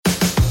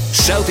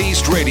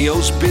Southeast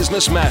Radio's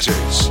Business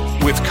Matters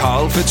with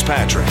Carl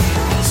Fitzpatrick.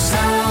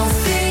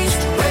 Southeast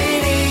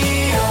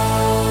Radio.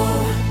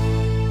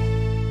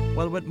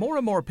 Well, with more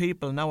and more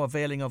people now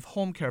availing of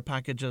home care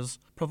packages,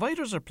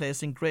 providers are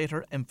placing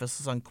greater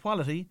emphasis on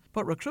quality,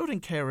 but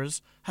recruiting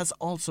carers has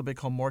also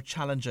become more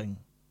challenging.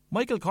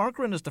 Michael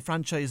Corcoran is the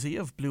franchisee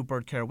of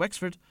Bluebird Care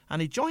Wexford,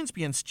 and he joins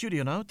me in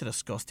studio now to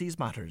discuss these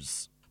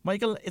matters.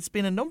 Michael, it's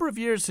been a number of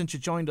years since you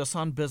joined us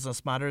on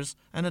Business Matters,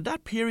 and in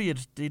that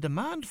period, the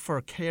demand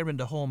for care in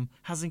the home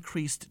has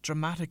increased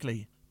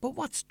dramatically. But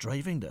what's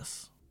driving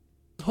this?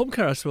 Home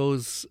care, I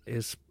suppose,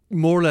 is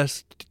more or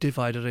less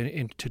divided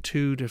into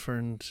two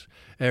different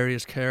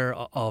areas: care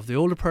of the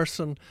older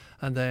person,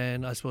 and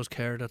then I suppose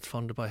care that's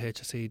funded by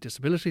HSE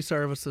Disability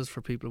Services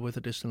for people with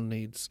additional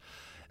needs.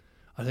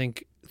 I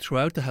think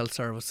throughout the health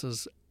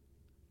services,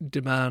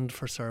 demand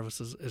for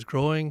services is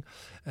growing.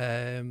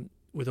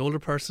 With older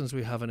persons,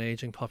 we have an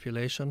ageing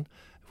population,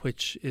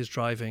 which is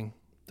driving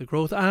the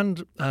growth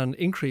and an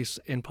increase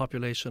in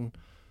population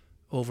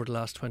over the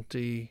last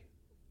 20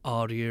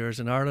 odd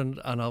years in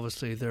Ireland. And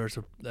obviously there's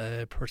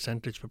a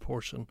percentage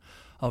proportion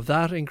of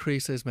that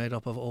increase is made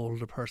up of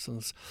older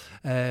persons.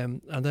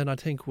 And then I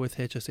think with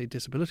HSE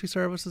Disability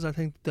Services, I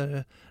think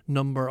the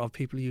number of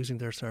people using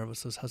their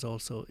services has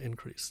also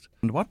increased.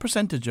 And what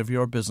percentage of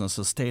your business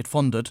is state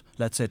funded,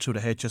 let's say through the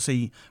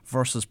HSE,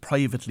 versus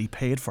privately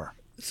paid for?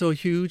 So a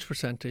huge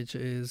percentage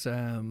is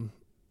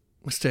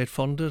state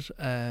funded.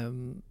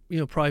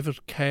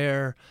 Private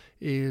care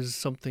is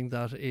something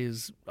that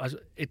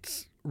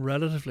it's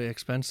relatively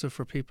expensive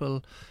for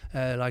people.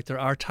 Like there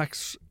are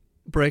tax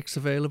breaks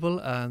available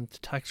and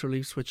tax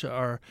reliefs which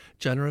are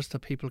generous that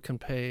people can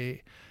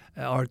pay,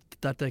 or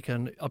that they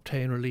can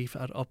obtain relief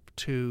at up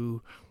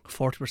to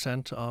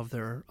 40% of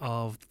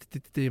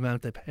the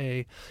amount they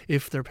pay.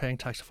 If they're paying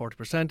tax at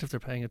 40%, if they're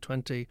paying at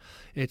 20%,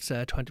 it's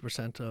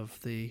 20% of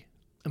the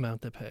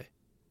amount they pay.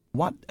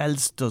 What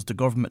else does the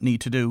government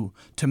need to do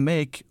to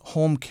make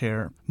home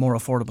care more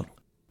affordable?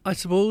 I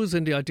suppose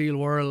in the ideal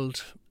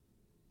world,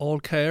 all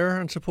care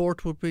and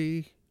support would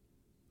be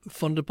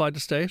funded by the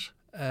state.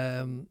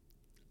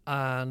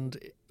 And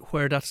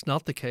where that's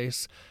not the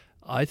case,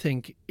 I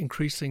think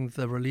increasing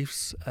the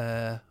reliefs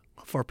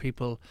for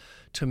people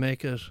to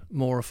make it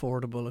more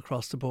affordable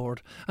across the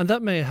board. And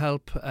that may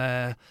help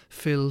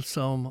fill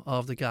some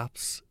of the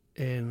gaps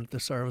in the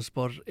service,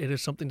 but it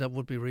is something that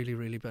would be really,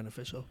 really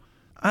beneficial.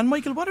 And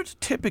Michael, what are the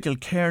typical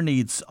care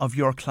needs of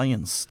your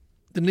clients?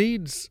 The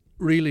needs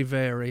really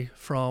vary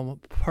from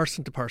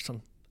person to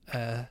person,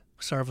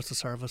 service to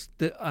service,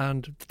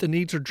 and the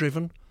needs are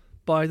driven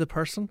by the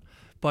person,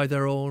 by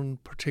their own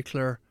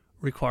particular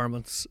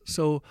requirements.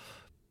 So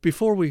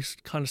before we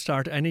kind of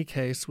start any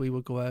case, we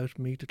would go out,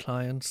 meet the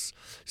clients,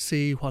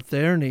 see what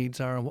their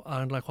needs are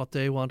and like what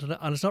they want. And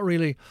it's not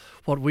really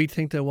what we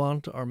think they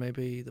want, or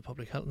maybe the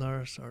public health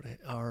nurse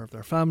or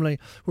their family.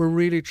 We're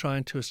really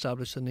trying to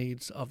establish the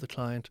needs of the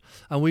client.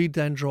 And we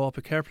then draw up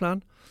a care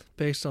plan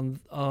based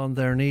on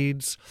their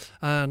needs.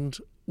 And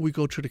we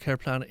go through the care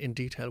plan in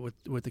detail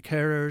with the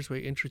carers.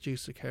 We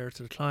introduce the care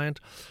to the client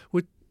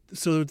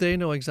so they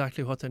know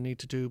exactly what they need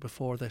to do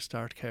before they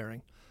start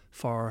caring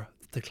for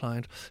the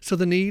client. So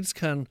the needs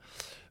can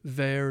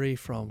vary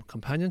from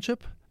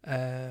companionship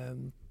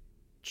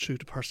through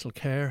to personal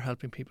care,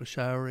 helping people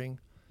showering,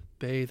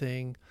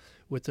 bathing,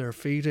 with their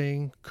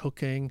feeding,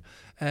 cooking,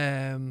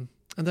 and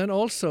then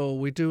also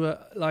we do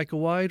a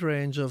wide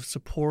range of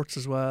supports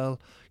as well.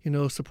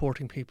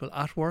 Supporting people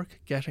at work,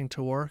 getting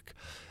to work,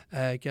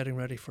 getting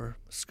ready for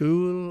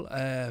school,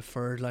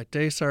 for like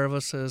day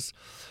services.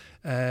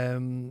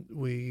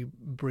 We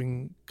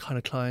bring kind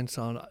of clients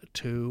on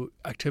to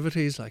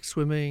activities like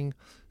swimming,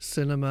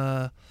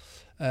 cinema,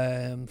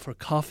 for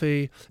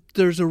coffee.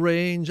 There's a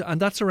range,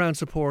 and that's around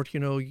support.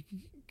 You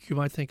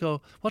might think,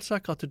 oh, what's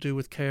that got to do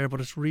with care? But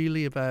it's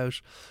really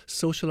about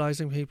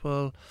socialising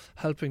people,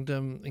 helping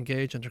them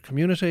engage in their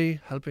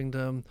community, helping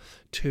them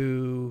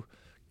to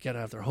get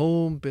out of their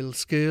home, build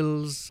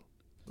skills.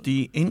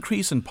 The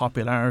increase in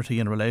popularity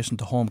in relation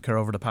to home care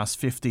over the past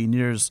 15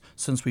 years,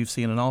 since we've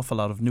seen an awful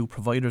lot of new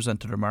providers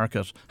enter the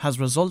market, has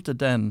resulted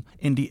then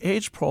in the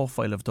age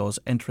profile of those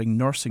entering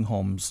nursing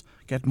homes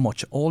get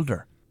much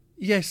older.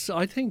 Yes,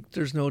 I think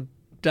there's no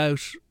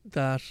doubt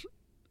that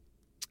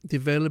the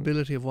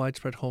availability of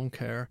widespread home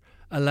care,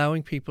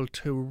 allowing people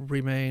to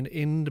remain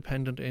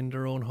independent in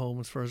their own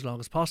homes for as long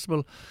as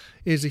possible,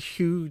 is a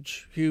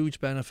huge, huge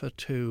benefit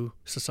to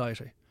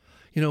society.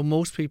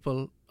 Most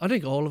people, I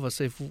think all of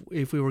us, if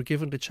we were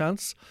given the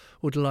chance,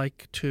 would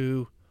like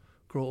to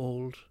grow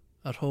old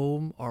at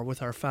home or with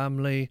our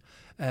family,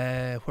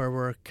 where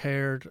we're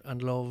cared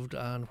and loved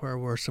and where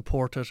we're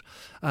supported.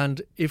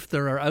 And if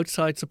there are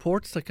outside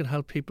supports that can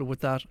help people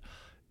with that,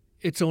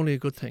 it's only a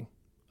good thing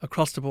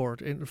across the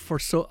board,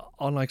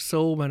 on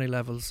so many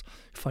levels,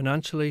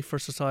 financially, for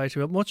society,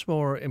 but much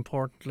more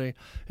importantly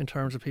in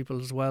terms of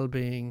people's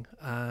well-being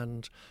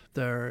and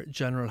their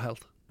general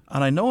health.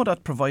 And I know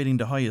that providing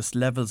the highest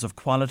levels of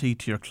quality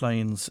to your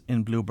clients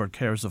in Bluebird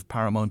Care is of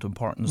paramount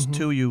importance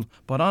to you,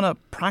 but on a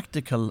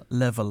practical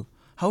level,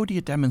 How do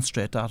you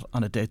demonstrate that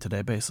on a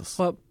day-to-day basis?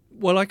 Well,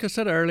 like I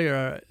said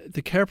earlier,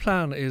 the care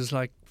plan is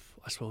like,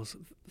 I suppose,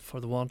 for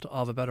the want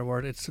of a better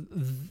word, it's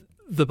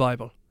the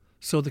Bible.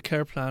 So the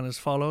care plan is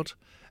followed.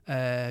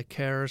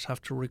 Carers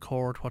have to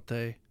record what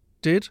they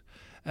did.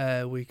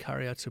 We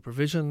carry out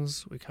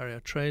supervisions, we carry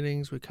out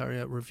trainings, we carry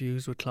out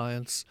reviews with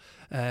clients.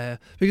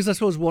 Because I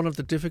suppose one of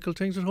the difficult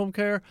things with home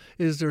care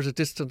is there's a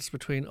distance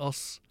between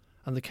us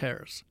and the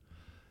carers.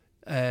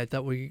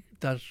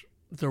 That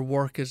their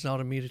work is not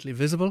immediately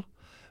visible,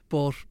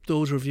 but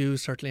those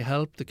reviews certainly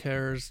help. The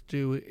carers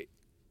do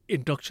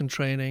induction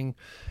training.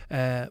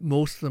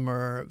 Most of them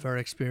are very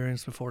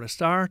experienced before they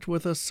start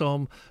with us.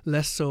 Some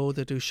less so.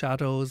 They do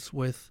shadows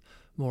with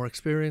more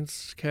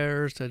experienced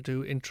carers. They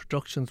do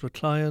introductions with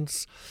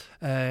clients.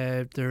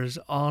 There's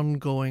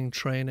ongoing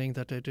training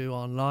that they do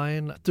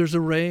online. There's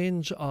a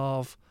range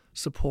of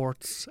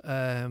supports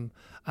and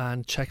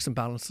checks and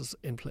balances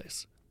in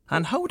place.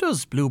 And how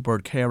does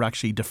Bluebird Care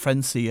actually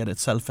differentiate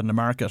itself in the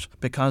market?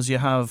 Because you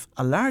have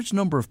a large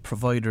number of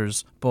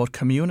providers, both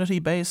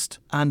community-based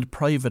and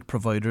private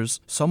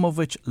providers, some of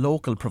which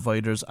local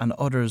providers and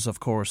others, of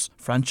course,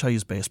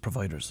 franchise-based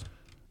providers.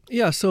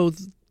 Yeah, so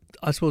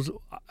I suppose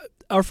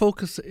our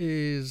focus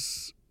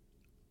is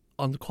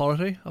on the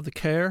quality of the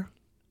care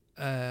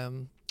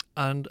and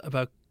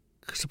about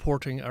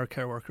supporting our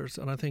care workers.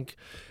 And I think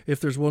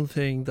if there's one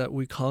thing that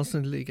we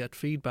constantly get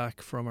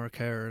feedback from our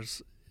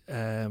carers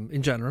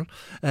in general,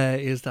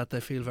 is that they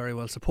feel very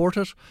well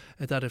supported,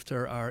 that if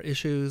there are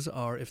issues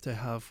or if they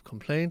have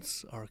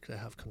complaints or if they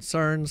have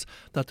concerns,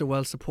 that they're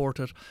well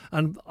supported.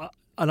 And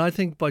I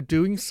think by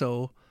doing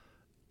so,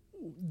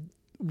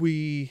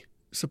 we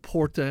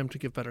support them to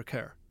give better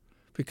care.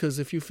 Because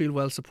if you feel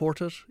well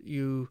supported,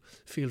 you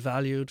feel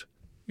valued,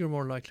 you're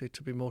more likely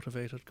to be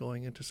motivated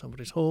going into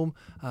somebody's home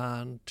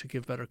and to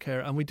give better care.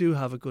 And we do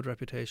have a good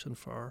reputation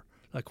for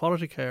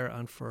quality care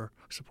and for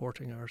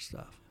supporting our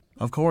staff.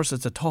 Of course,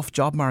 it's a tough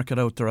job market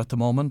out there at the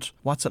moment.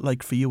 What's it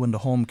like for you in the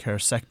home care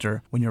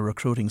sector when you're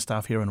recruiting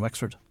staff here in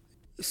Wexford?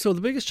 So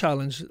the biggest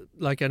challenge,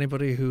 like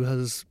anybody who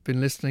has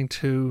been listening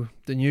to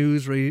the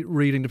news,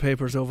 reading the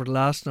papers over the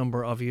last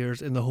number of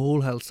years in the whole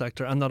health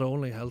sector, and not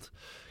only health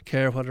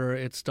care, whether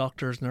it's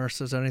doctors,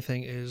 nurses,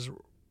 anything, is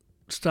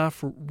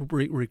staff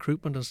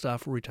recruitment and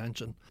staff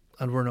retention.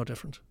 And we're no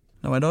different.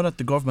 Now, I know that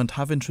the government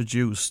have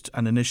introduced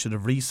an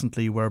initiative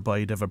recently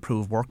whereby they've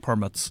approved work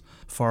permits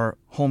for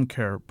home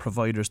care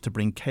providers to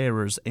bring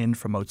carers in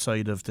from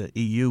outside of the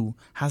EU.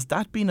 Has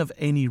that been of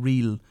any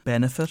real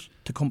benefit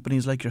to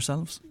companies like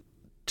yourselves?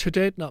 To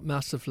date, not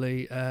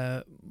massively.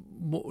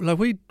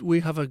 We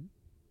have a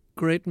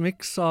great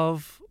mix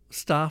of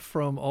staff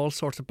from all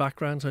sorts of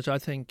backgrounds, which I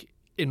think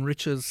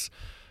enriches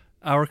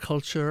our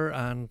culture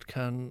and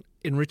can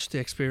enrich the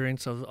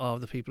experience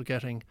of the people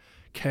getting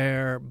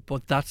care,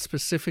 but that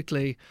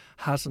specifically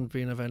hasn't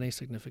been of any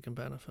significant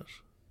benefit.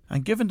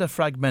 And given the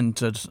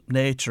fragmented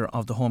nature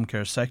of the home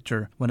care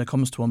sector when it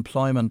comes to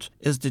employment,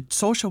 is the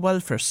social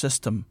welfare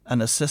system an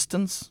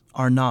assistance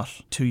or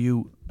not to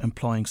you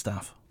employing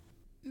staff?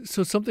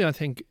 So something I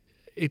think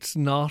it's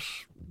not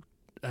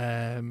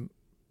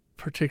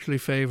particularly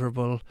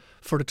favourable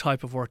for the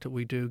type of work that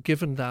we do,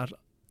 given that,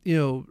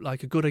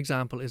 a good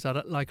example is that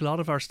a lot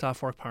of our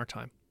staff work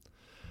part-time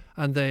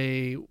and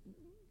they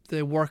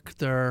work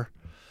their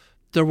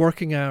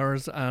working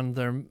hours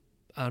and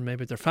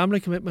maybe their family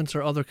commitments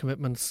or other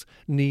commitments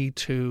need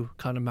to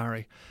kind of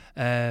marry.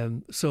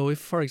 So if,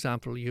 for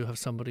example, you have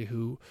somebody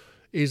who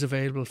is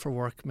available for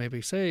work,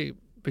 maybe say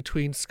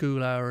between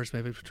school hours,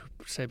 maybe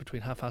say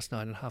between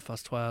 9:30 and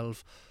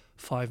 12:30,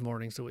 5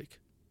 mornings a week.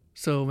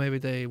 So maybe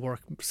they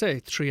work, say,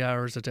 3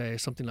 hours a day,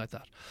 something like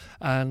that.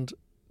 And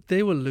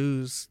they will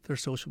lose their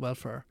social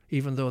welfare,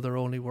 even though they're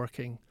only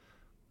working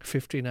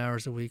 15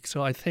 hours a week.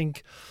 So I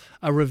think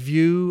a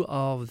review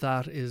of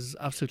that is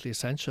absolutely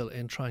essential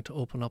in trying to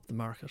open up the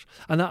market.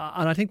 And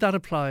I think that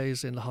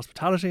applies in the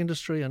hospitality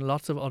industry and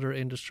lots of other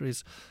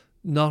industries,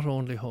 not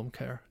only home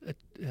care.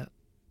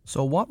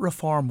 So what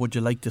reform would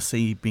you like to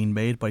see being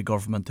made by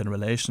government in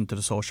relation to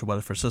the social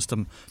welfare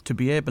system to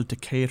be able to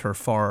cater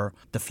for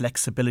the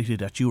flexibility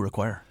that you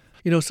require?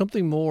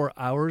 Something more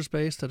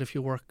hours-based, that if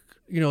you work,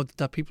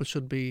 that people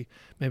should be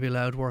maybe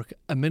allowed to work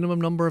a minimum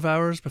number of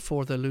hours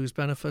before they lose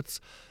benefits,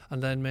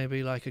 and then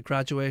maybe like a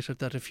graduated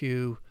that if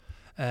you,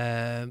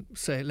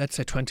 let's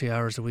say 20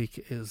 hours a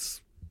week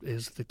is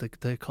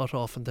the cut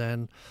off, and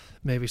then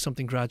maybe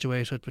something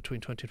graduated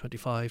between 20 and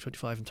 25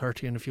 and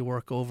 30, and if you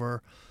work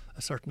over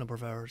a certain number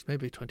of hours,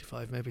 maybe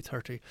 25, maybe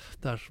 30,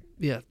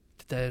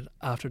 then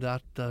after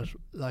that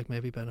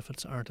maybe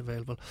benefits aren't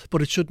available.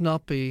 But it should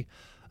not be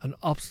an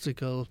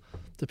obstacle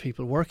to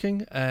people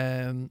working,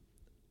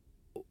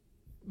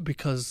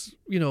 because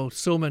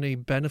so many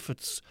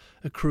benefits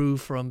accrue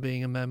from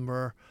being a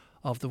member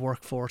of the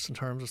workforce in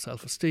terms of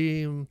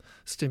self-esteem,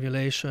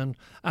 stimulation,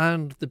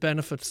 and the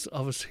benefits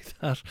obviously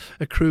that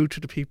accrue to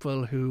the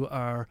people who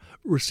are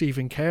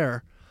receiving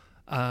care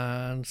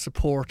and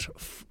support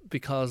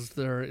because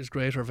there is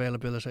greater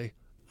availability.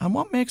 And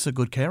what makes a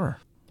good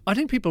carer? I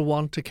think people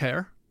want to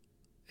care.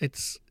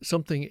 It's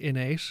something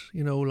innate,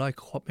 you know,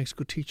 like what makes a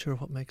good teacher,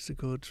 what makes a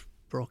good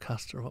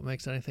broadcaster, what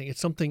makes anything. It's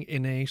something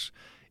innate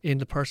in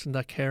the person,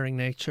 that caring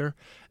nature,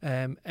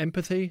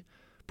 empathy.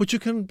 But you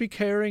can be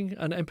caring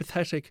and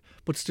empathetic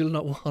but still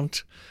not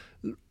want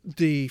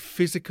the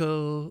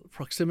physical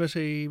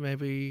proximity,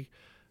 maybe.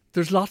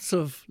 There's lots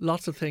of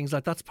things,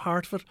 like that's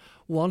part of it,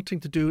 wanting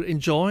to do,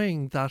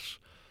 enjoying that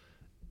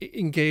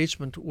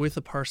engagement with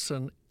a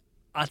person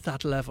at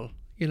that level.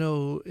 You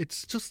know,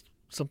 it's just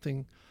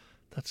something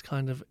that's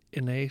kind of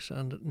innate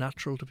and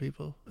natural to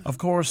people. Of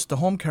course, the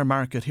home care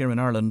market here in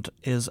Ireland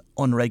is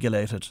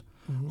unregulated.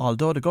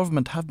 Although the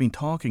government have been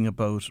talking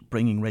about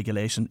bringing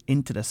regulation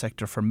into the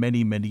sector for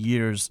many, many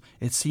years,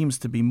 it seems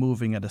to be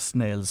moving at a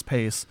snail's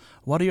pace.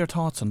 What are your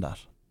thoughts on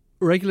that?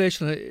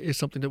 Regulation is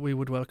something that we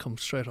would welcome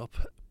straight up.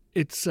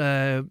 It's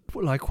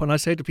like when I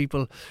say to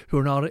people who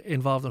are not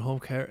involved in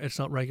home care, it's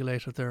not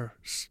regulated, they're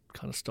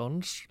kind of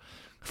stunned,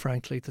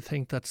 frankly, to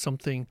think that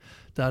something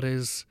that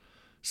is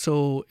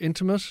so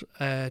intimate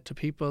to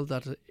people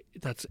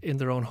that's in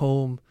their own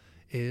home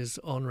is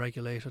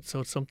unregulated.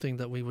 So it's something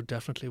that we would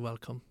definitely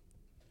welcome.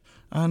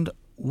 And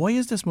why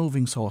is this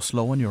moving so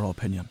slow in your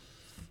opinion?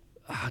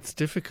 It's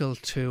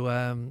difficult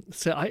to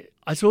say.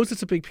 I suppose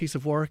it's a big piece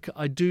of work.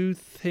 I do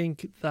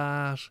think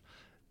that,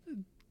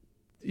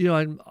 you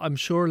know, I'm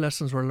sure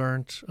lessons were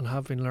learnt and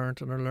have been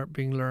learnt and are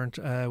being learnt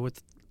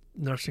with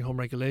nursing home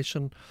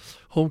regulation.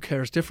 Home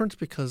care is different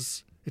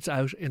because it's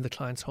out in the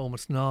client's home.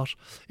 It's not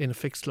in a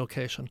fixed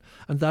location.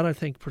 And that, I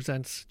think,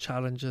 presents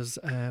challenges.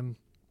 And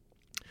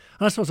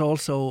I suppose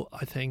also,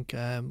 I think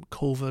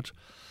COVID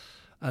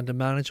and the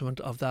management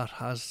of that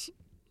has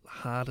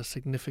had a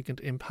significant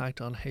impact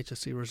on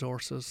HSE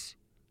resources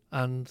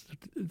and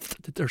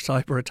their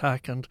cyber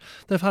attack. And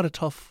they've had a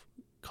tough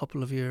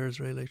couple of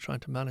years, really, trying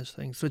to manage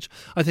things, which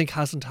I think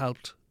hasn't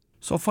helped.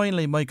 So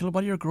finally, Michael,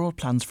 what are your growth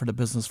plans for the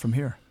business from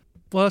here?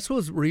 Well, I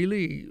suppose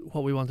really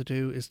what we want to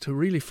do is to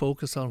really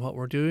focus on what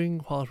we're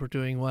doing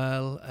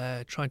well,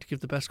 trying to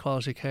give the best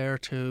quality care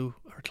to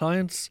our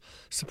clients,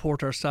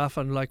 support our staff,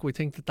 and like we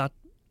think that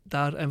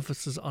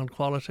emphasis on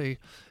quality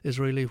is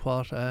really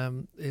what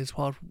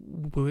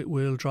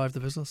will drive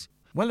the business.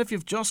 Well, if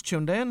you've just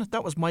tuned in,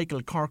 that was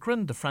Michael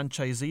Corcoran, the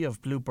franchisee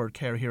of Bluebird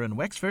Care here in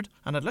Wexford,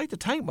 and I'd like to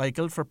thank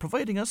Michael for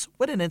providing us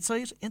with an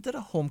insight into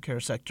the home care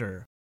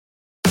sector.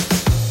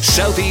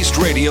 Southeast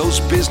Radio's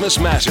Business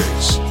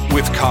Matters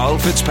with Carl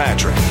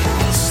Fitzpatrick.